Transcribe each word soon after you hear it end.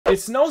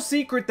It's no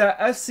secret that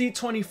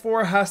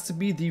FC24 has to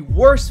be the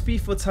worst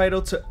FIFA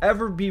title to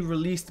ever be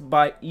released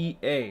by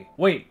EA.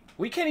 Wait.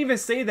 We can't even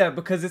say that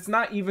because it's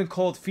not even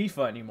called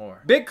FIFA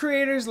anymore. Big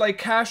creators like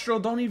Castro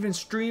don't even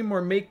stream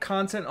or make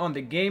content on the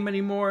game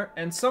anymore,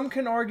 and some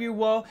can argue,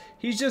 well,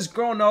 he's just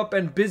grown up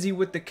and busy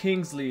with the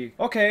Kings League.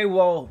 Okay,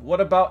 well, what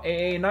about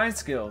AA9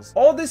 skills?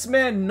 All this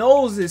man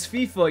knows is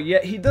FIFA,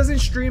 yet he doesn't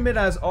stream it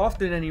as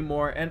often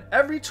anymore, and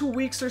every 2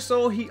 weeks or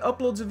so he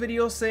uploads a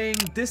video saying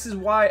this is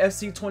why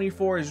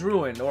FC24 is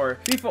ruined, or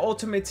FIFA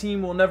Ultimate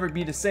Team will never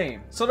be the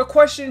same. So the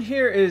question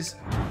here is,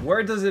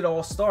 where does it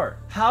all start?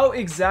 How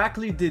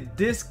exactly did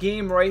this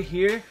game right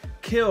here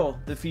kill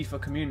the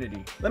FIFA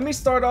community? Let me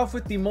start off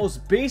with the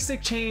most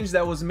basic change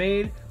that was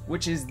made,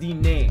 which is the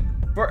name.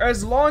 For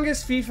as long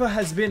as FIFA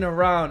has been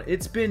around,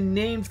 it's been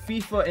named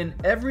FIFA in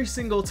every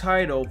single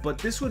title, but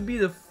this would be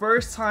the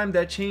first time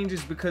that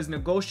changes because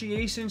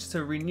negotiations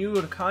to renew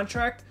the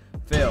contract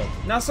failed.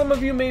 Now some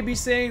of you may be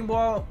saying,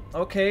 well,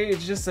 okay,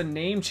 it's just a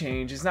name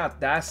change, it's not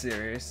that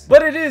serious.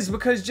 But it is,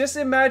 because just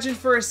imagine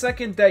for a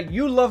second that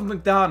you love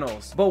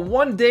McDonald's, but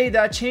one day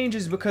that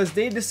changes because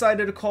they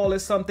decided to call it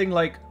something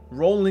like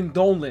Rolling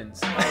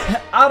Dolans.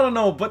 I don't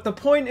know, but the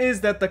point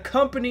is that the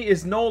company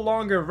is no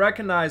longer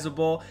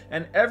recognizable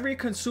and every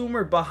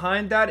consumer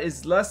behind that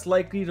is less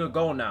likely to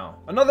go now.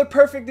 Another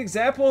perfect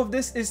example of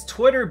this is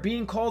Twitter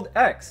being called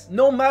X.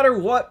 No matter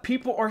what,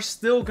 people are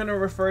still gonna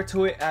refer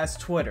to it as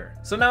Twitter.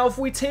 So now if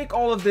we take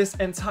all of this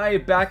and tie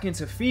it back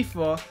into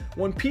FIFA,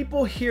 when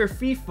people hear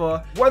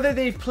FIFA, whether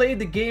they've played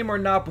the game or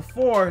not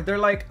before, they're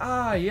like,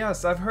 ah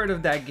yes, I've heard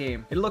of that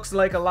game. It looks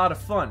like a lot of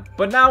fun.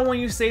 But now when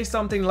you say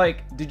something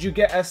like, did you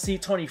get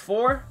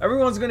FC24?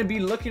 Everyone's gonna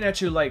be looking at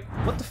you like,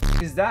 what the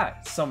f is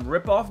that? Some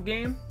rip-off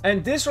game?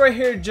 And this right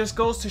here just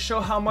goes to show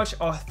how much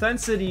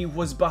authenticity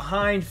was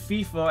behind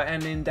FIFA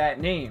and in that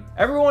name.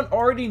 Everyone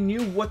already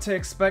knew what to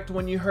expect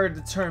when you heard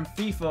the term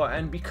FIFA,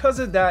 and because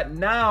of that,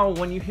 now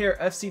when you hear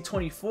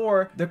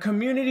FC24, the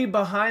community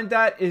behind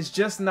that is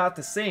just not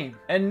the same.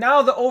 And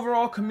now the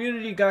overall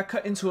community got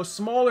cut into a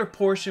smaller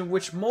portion,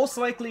 which most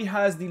likely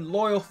has the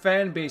loyal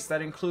fan base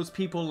that includes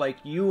people like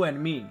you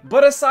and me.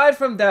 But aside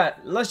from that,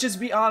 let's just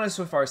be honest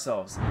with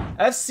ourselves.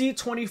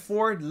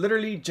 FC24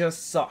 literally just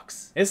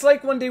sucks. It's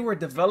like when they were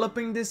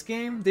developing this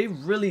game, they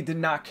really did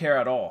not care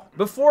at all.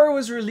 Before it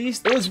was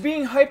released, it was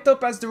being hyped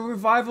up as the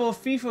revival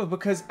of FIFA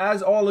because,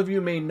 as all of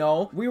you may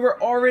know, we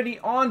were already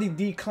on the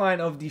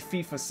decline of the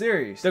FIFA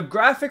series. The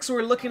graphics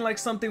were looking like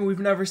something we've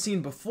never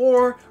seen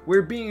before.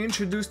 We're being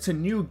introduced to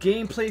new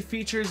gameplay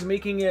features,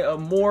 making it a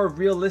more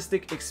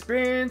realistic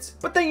experience.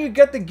 But then you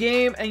get the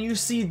game and you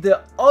see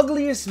the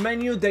ugliest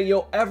menu that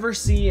you'll ever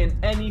see in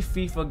any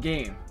FIFA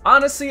game.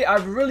 Honestly, I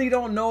really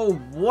don't know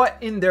what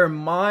in their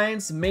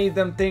minds made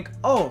them think,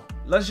 oh,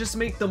 let's just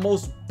make the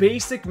most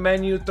basic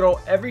menu, throw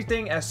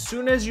everything as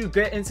soon as you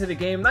get into the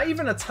game, not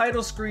even a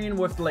title screen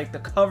with like the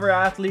cover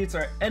athletes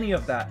or any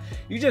of that.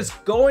 You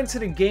just go into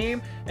the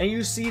game and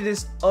you see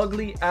this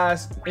ugly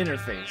ass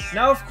interface.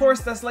 Now, of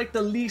course, that's like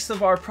the least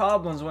of our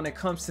problems when it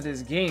comes to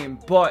this game,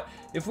 but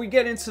if we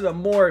get into the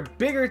more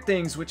bigger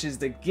things, which is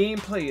the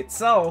gameplay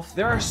itself,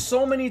 there are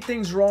so many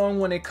things wrong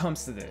when it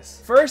comes to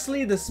this.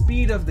 Firstly, the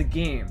speed of the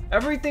game.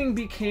 Everything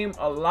became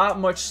a lot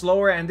much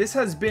slower, and this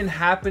has been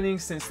happening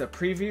since the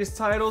previous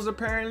titles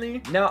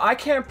apparently. Now, I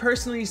can't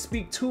personally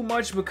speak too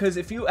much because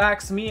if you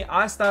ask me,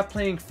 I stopped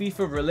playing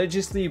FIFA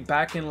religiously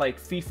back in like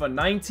FIFA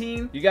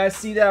 19. You guys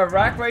see that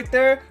rack right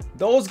there?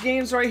 Those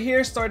games right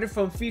here started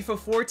from FIFA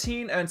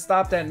 14 and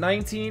stopped at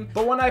 19.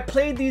 But when I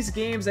played these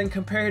games and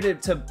compared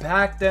it to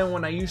back then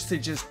when I used to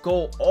just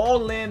go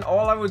all in,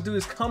 all I would do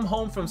is come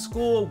home from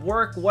school,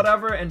 work,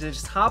 whatever, and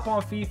just hop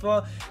on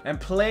FIFA and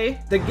play,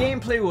 the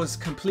gameplay was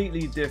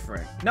completely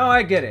different. Now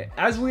I get it.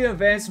 As we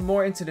advance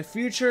more into the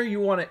future, you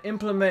want to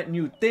implement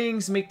new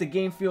things, make the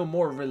game feel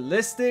more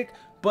realistic,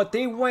 but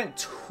they went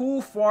too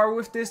far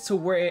with this to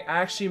where it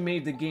actually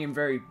made the game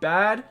very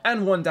bad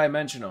and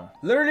one-dimensional.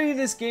 Literally,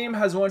 this game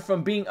has went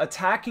from being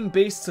attacking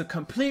based to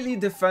completely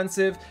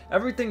defensive.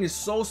 Everything is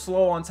so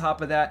slow on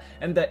top of that,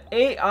 and the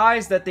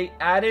AIs that they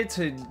added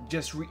to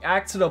just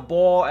react to the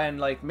ball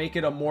and like make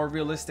it a more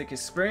realistic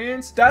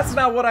experience, that's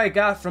not what I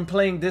got from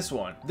playing this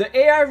one. The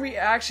AI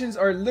reactions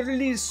are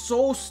literally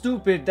so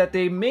stupid that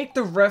they make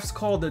the refs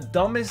call the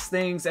dumbest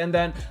things, and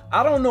then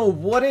I don't know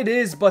what it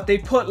is, but they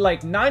put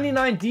like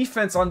 99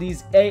 defense on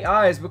these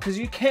AIs because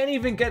you can't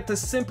even get the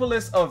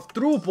simplest of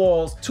through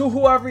balls to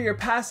whoever you're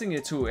passing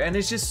it to. And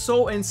it's just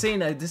so insane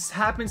that this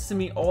happens to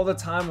me all the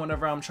time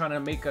whenever I'm trying to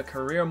make a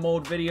career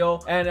mode video,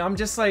 and I'm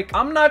just like,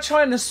 I'm not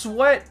trying to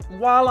sweat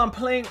while I'm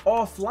playing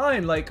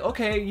offline. Like,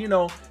 okay, you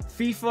know,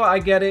 FIFA, I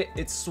get it,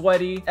 it's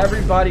sweaty,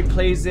 everybody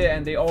plays it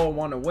and they all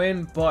want to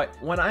win, but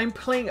when I'm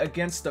playing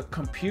against a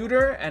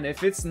computer, and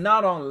if it's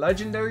not on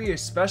legendary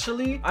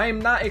especially, I am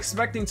not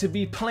expecting to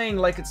be playing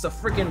like it's a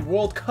freaking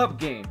World Cup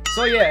game.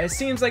 So yeah, it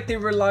seems like they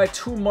rely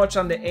too much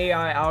on the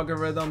AI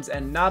algorithms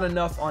and not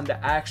enough on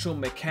the actual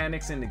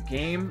mechanics in the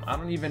game. I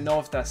don't even know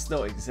if that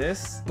still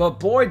exists, but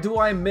boy do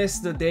I miss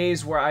the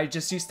days where I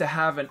just used to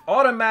have an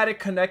automatic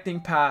connecting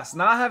pass,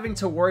 not having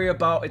to worry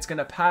about it's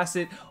gonna pass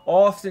it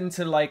off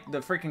into like the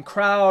freaking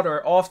crowd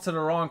or off to the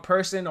wrong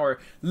person or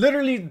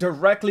literally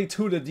directly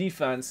to the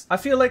defense. I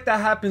feel like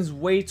that happens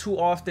way too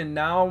often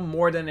now,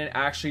 more than it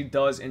actually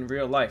does in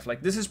real life.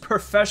 Like, this is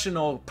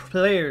professional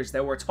players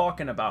that we're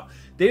talking about.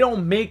 They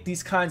don't make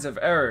these kinds of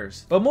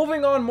errors. But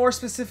moving on more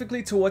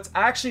specifically to what's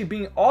actually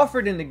being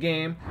offered in the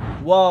game,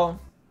 well,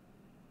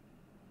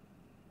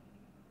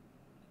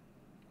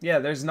 yeah,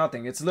 there's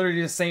nothing. It's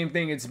literally the same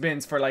thing it's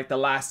been for like the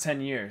last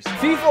 10 years.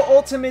 FIFA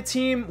Ultimate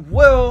Team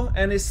will,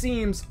 and it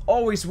seems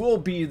always will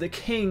be, the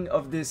king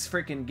of this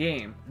freaking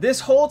game. This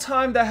whole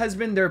time that has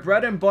been their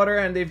bread and butter,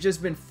 and they've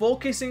just been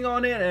focusing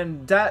on it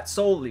and that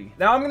solely.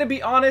 Now I'm gonna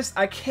be honest,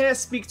 I can't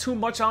speak too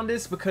much on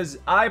this because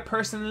I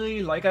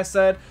personally, like I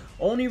said,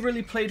 only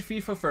really played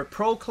FIFA for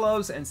pro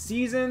clubs and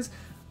seasons.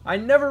 I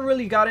never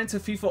really got into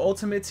FIFA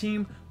Ultimate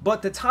Team,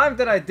 but the time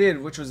that I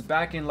did, which was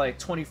back in like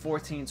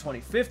 2014,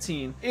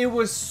 2015, it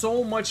was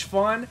so much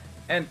fun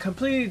and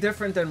completely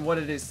different than what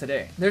it is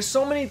today. There's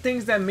so many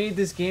things that made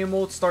this game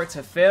mode start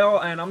to fail,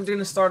 and I'm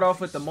gonna start off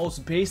with the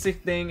most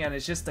basic thing, and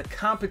it's just the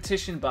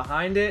competition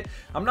behind it.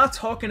 I'm not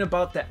talking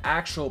about the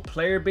actual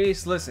player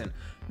base. Listen,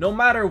 no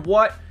matter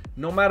what,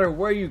 no matter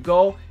where you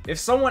go, if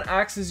someone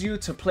asks you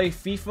to play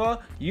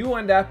FIFA, you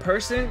and that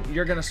person,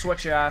 you're gonna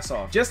sweat your ass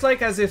off. Just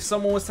like as if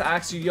someone was to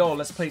ask you, yo,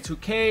 let's play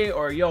 2K,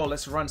 or yo,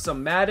 let's run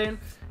some Madden.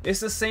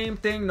 It's the same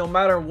thing. No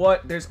matter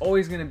what, there's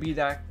always gonna be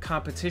that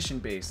competition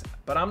base.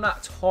 But I'm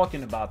not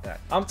talking about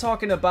that. I'm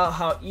talking about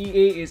how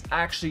EA is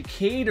actually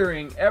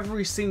catering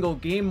every single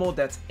game mode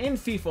that's in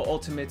FIFA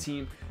Ultimate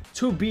Team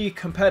to be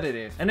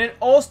competitive. And it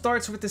all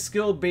starts with the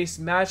skill-based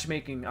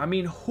matchmaking. I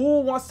mean,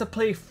 who wants to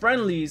play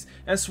friendlies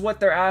and sweat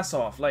their ass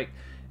off? Like,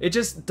 it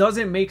just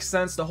doesn't make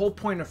sense. The whole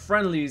point of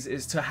friendlies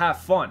is to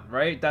have fun,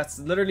 right? That's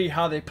literally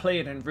how they play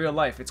it in real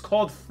life. It's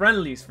called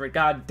friendlies, for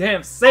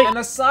goddamn sake. And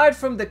aside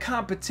from the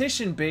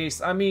competition base,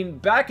 I mean,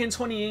 back in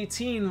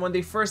 2018 when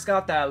they first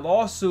got that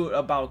lawsuit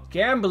about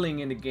gambling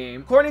in the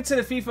game, according to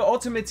the FIFA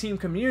Ultimate Team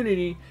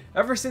community,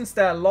 ever since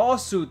that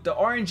lawsuit, the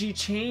RNG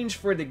changed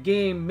for the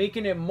game,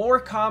 making it more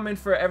common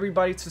for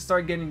everybody to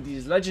start getting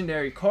these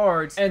legendary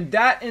cards, and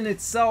that in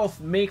itself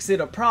makes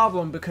it a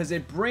problem because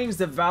it brings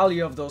the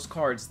value of those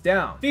cards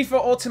down. FIFA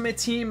Ultimate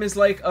Team is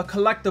like a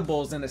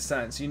collectibles in a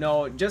sense, you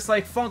know, just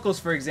like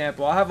Funkos, for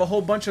example. I have a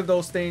whole bunch of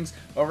those things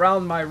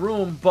around my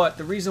room, but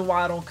the reason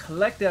why I don't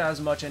collect it as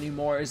much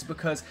anymore is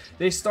because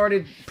they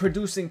started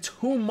producing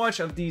too much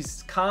of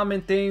these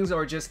common things,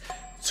 or just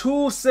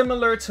too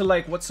similar to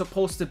like what's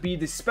supposed to be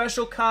the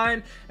special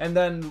kind and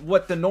then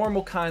what the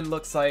normal kind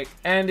looks like,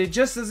 and it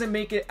just doesn't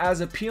make it as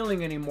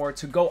appealing anymore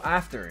to go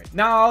after it.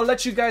 Now I'll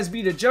let you guys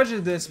be the judge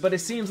of this, but it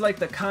seems like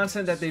the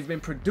content that they've been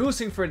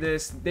producing for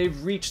this,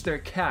 they've reached their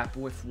cap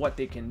with what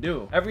they can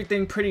do.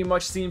 Everything pretty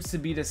much seems to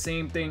be the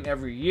same thing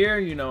every year,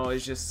 you know,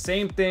 it's just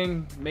same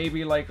thing,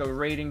 maybe like a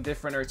rating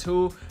different or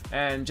two,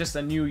 and just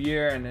a new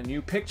year and a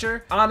new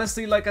picture.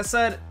 Honestly, like I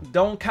said,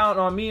 don't count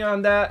on me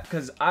on that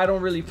because I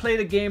don't really play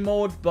the game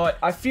mode, but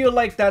I feel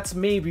like that's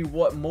maybe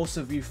what most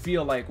of you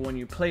feel like when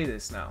you play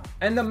this now.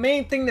 And the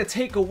main thing to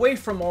take away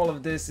from all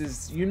of this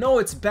is, you know,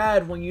 it's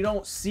bad when you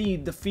don't see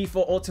the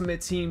FIFA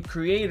Ultimate Team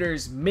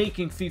creators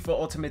making FIFA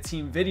Ultimate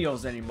Team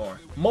videos anymore.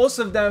 Most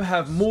of them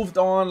have moved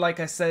on, like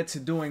I said, to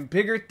doing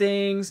bigger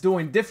things,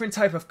 doing different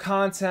type of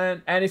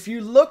content. And if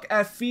you look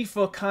at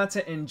FIFA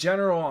content in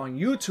general on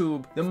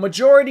YouTube, the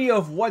majority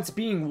of what's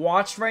being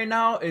watched right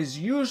now is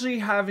usually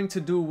having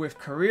to do with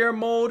career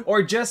mode,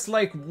 or just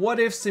like what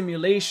if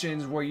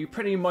simulations where you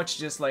pretty much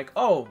just like,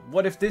 oh,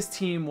 what if this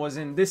team was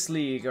in this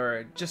league,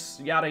 or just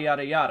yada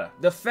yada yada.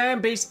 The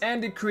fan base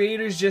and the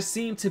creators just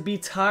seem to be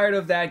tired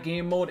of that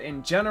game mode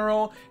in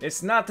general.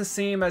 It's not the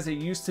same as it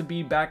used to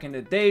be back in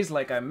the days,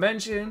 like I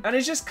mentioned, and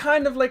it's just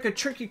kind of like a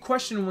tricky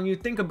question when you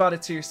think about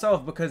it to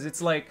yourself, because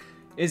it's like,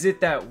 is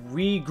it that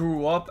we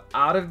grew up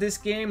out of this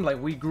game,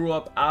 like we grew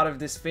up out of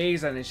this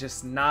phase and it's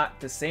just not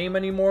the same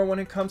anymore when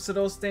it comes to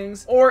those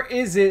things? Or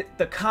is it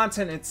the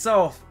content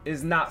itself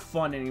is not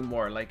fun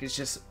anymore, like it's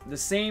just the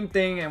same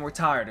thing and we're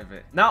tired of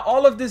it? Now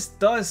all of this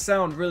does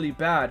sound really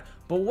bad,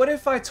 but what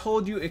if I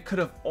told you it could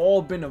have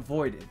all been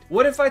avoided?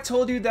 What if I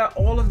told you that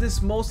all of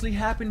this mostly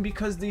happened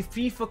because the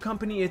FIFA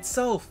company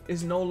itself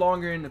is no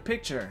longer in the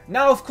picture?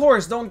 Now, of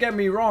course, don't get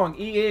me wrong,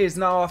 EA is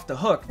not off the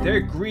hook.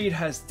 Their greed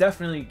has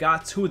definitely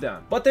got to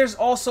them. But there's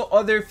also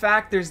other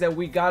factors that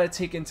we gotta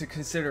take into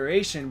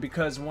consideration,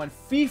 because when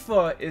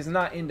FIFA is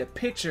not in the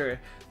picture,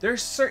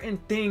 there's certain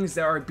things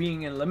that are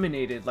being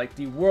eliminated, like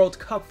the World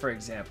Cup, for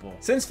example.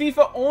 Since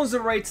FIFA owns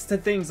the rights to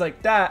things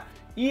like that,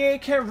 EA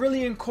can't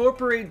really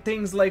incorporate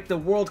things like the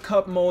World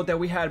Cup mode that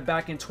we had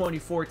back in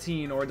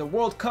 2014 or the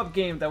World Cup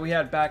game that we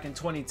had back in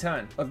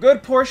 2010. A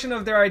good portion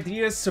of their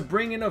ideas to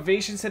bring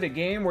innovations to the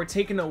game were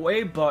taken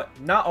away, but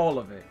not all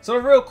of it. So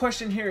the real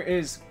question here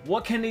is,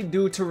 what can they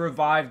do to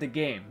revive the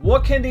game?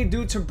 What can they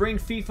do to bring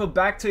FIFA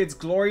back to its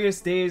glorious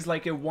days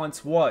like it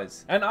once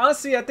was? And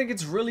honestly, I think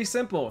it's really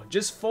simple.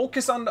 Just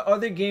focus on the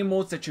other game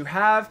modes that you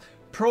have.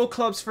 Pro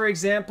clubs, for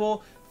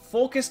example.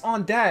 Focus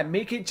on that.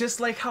 Make it just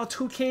like how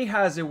 2K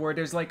has it, where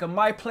there's like a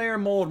my player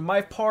mode, my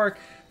park,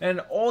 and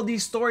all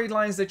these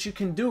storylines that you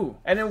can do.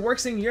 And it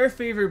works in your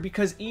favor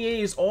because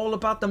EA is all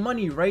about the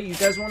money, right? You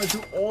guys want to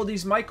do all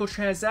these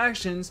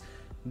microtransactions.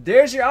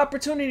 There's your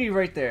opportunity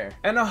right there.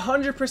 And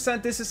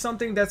 100% this is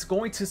something that's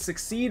going to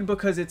succeed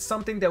because it's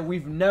something that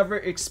we've never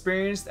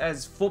experienced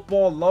as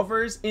football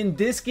lovers in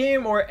this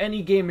game or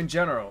any game in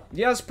general.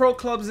 Yes, pro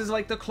clubs is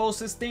like the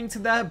closest thing to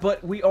that,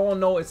 but we all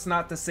know it's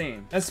not the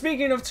same. And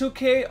speaking of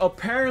 2K,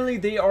 apparently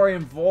they are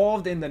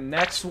involved in the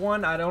next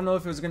one. I don't know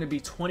if it was going to be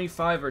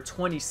 25 or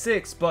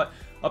 26, but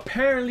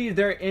apparently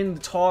they're in the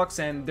talks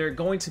and they're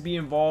going to be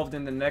involved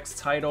in the next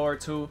title or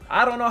two.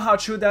 I don't know how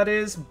true that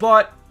is,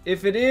 but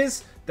if it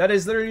is, that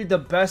is literally the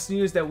best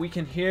news that we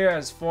can hear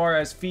as far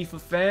as FIFA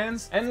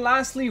fans. And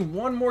lastly,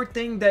 one more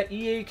thing that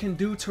EA can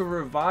do to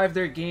revive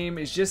their game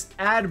is just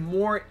add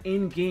more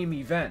in-game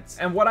events.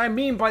 And what I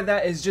mean by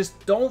that is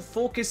just don't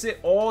focus it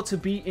all to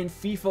be in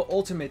FIFA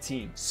Ultimate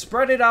Team.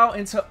 Spread it out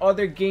into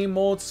other game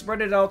modes,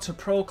 spread it out to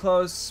pro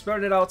clubs,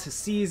 spread it out to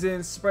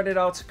seasons, spread it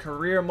out to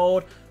career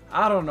mode.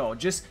 I don't know,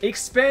 just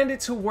expand it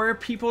to where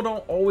people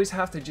don't always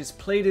have to just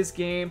play this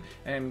game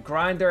and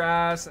grind their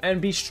ass and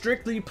be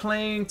strictly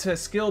playing to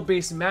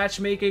skill-based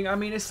matchmaking. I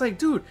mean, it's like,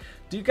 dude,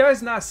 do you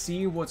guys not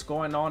see what's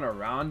going on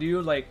around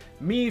you? Like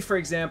me, for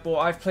example,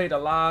 I've played a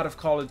lot of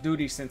Call of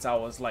Duty since I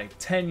was like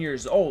 10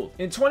 years old.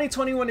 In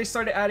 2020, when they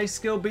started adding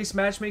skill-based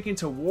matchmaking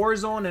to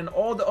Warzone and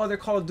all the other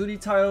Call of Duty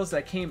titles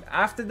that came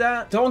after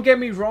that, don't get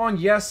me wrong,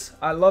 yes,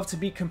 I love to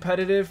be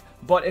competitive,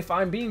 but if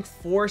I'm being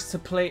forced to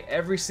play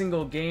every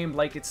single game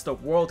like it's the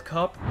World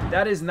Cup,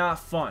 that is not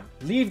fun.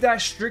 Leave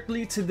that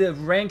strictly to the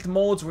ranked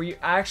modes where you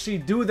actually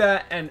do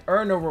that and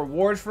earn a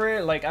reward for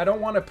it. Like, I don't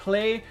want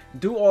to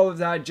do all of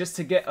that just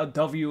to get a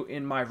W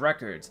in my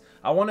records.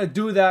 I want to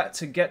do that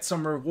to get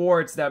some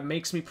rewards that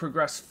makes me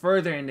progress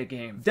further in the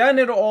game. Then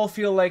it'll all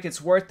feel like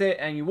it's worth it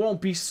and you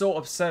won't be so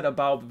upset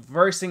about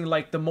versing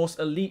like the most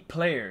elite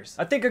players.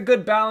 I think a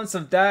good balance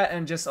of that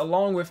and just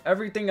along with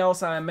everything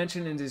else I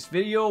mentioned in this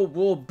video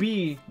will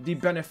be the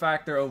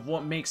benefactor of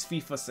what makes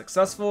FIFA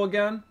successful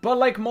again. But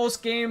like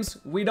most games,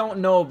 we don't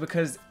know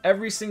because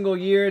every single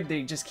year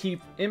they just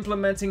keep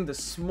implementing the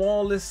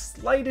smallest,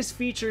 slightest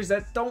features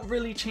that don't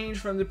really change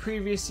from the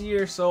previous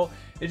year, so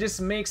it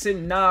just makes it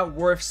not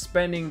worth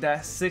spending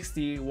that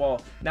 $60,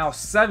 well, now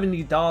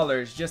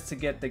 $70 just to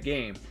get the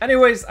game.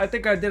 Anyways, I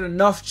think I did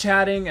enough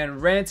chatting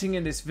and ranting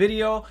in this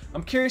video.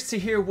 I'm curious to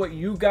hear what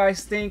you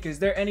guys think. Is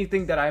there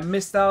anything that I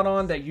missed out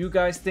on that you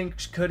guys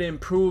think could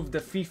improve the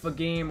FIFA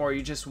game or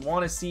you just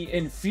want to see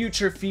in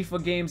future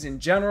FIFA games in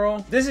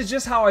general? This is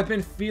just how I've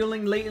been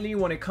feeling lately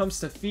when it comes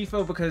to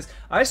FIFA because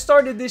I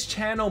started this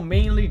channel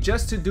mainly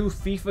just to do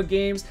FIFA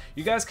games.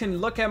 You guys can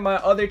look at my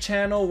other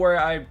channel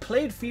where I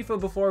played FIFA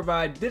before, but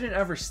I didn't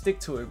ever stick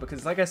to it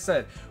because like I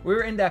said, we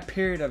were in that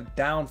period of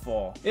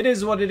downfall. It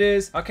is what it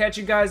is. I'll catch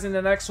you guys in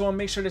the next one.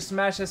 Make sure to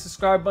smash that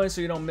subscribe button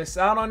so you don't miss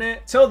out on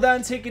it. Till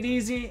then, take it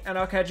easy and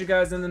I'll catch you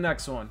guys in the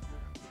next one.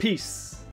 Peace.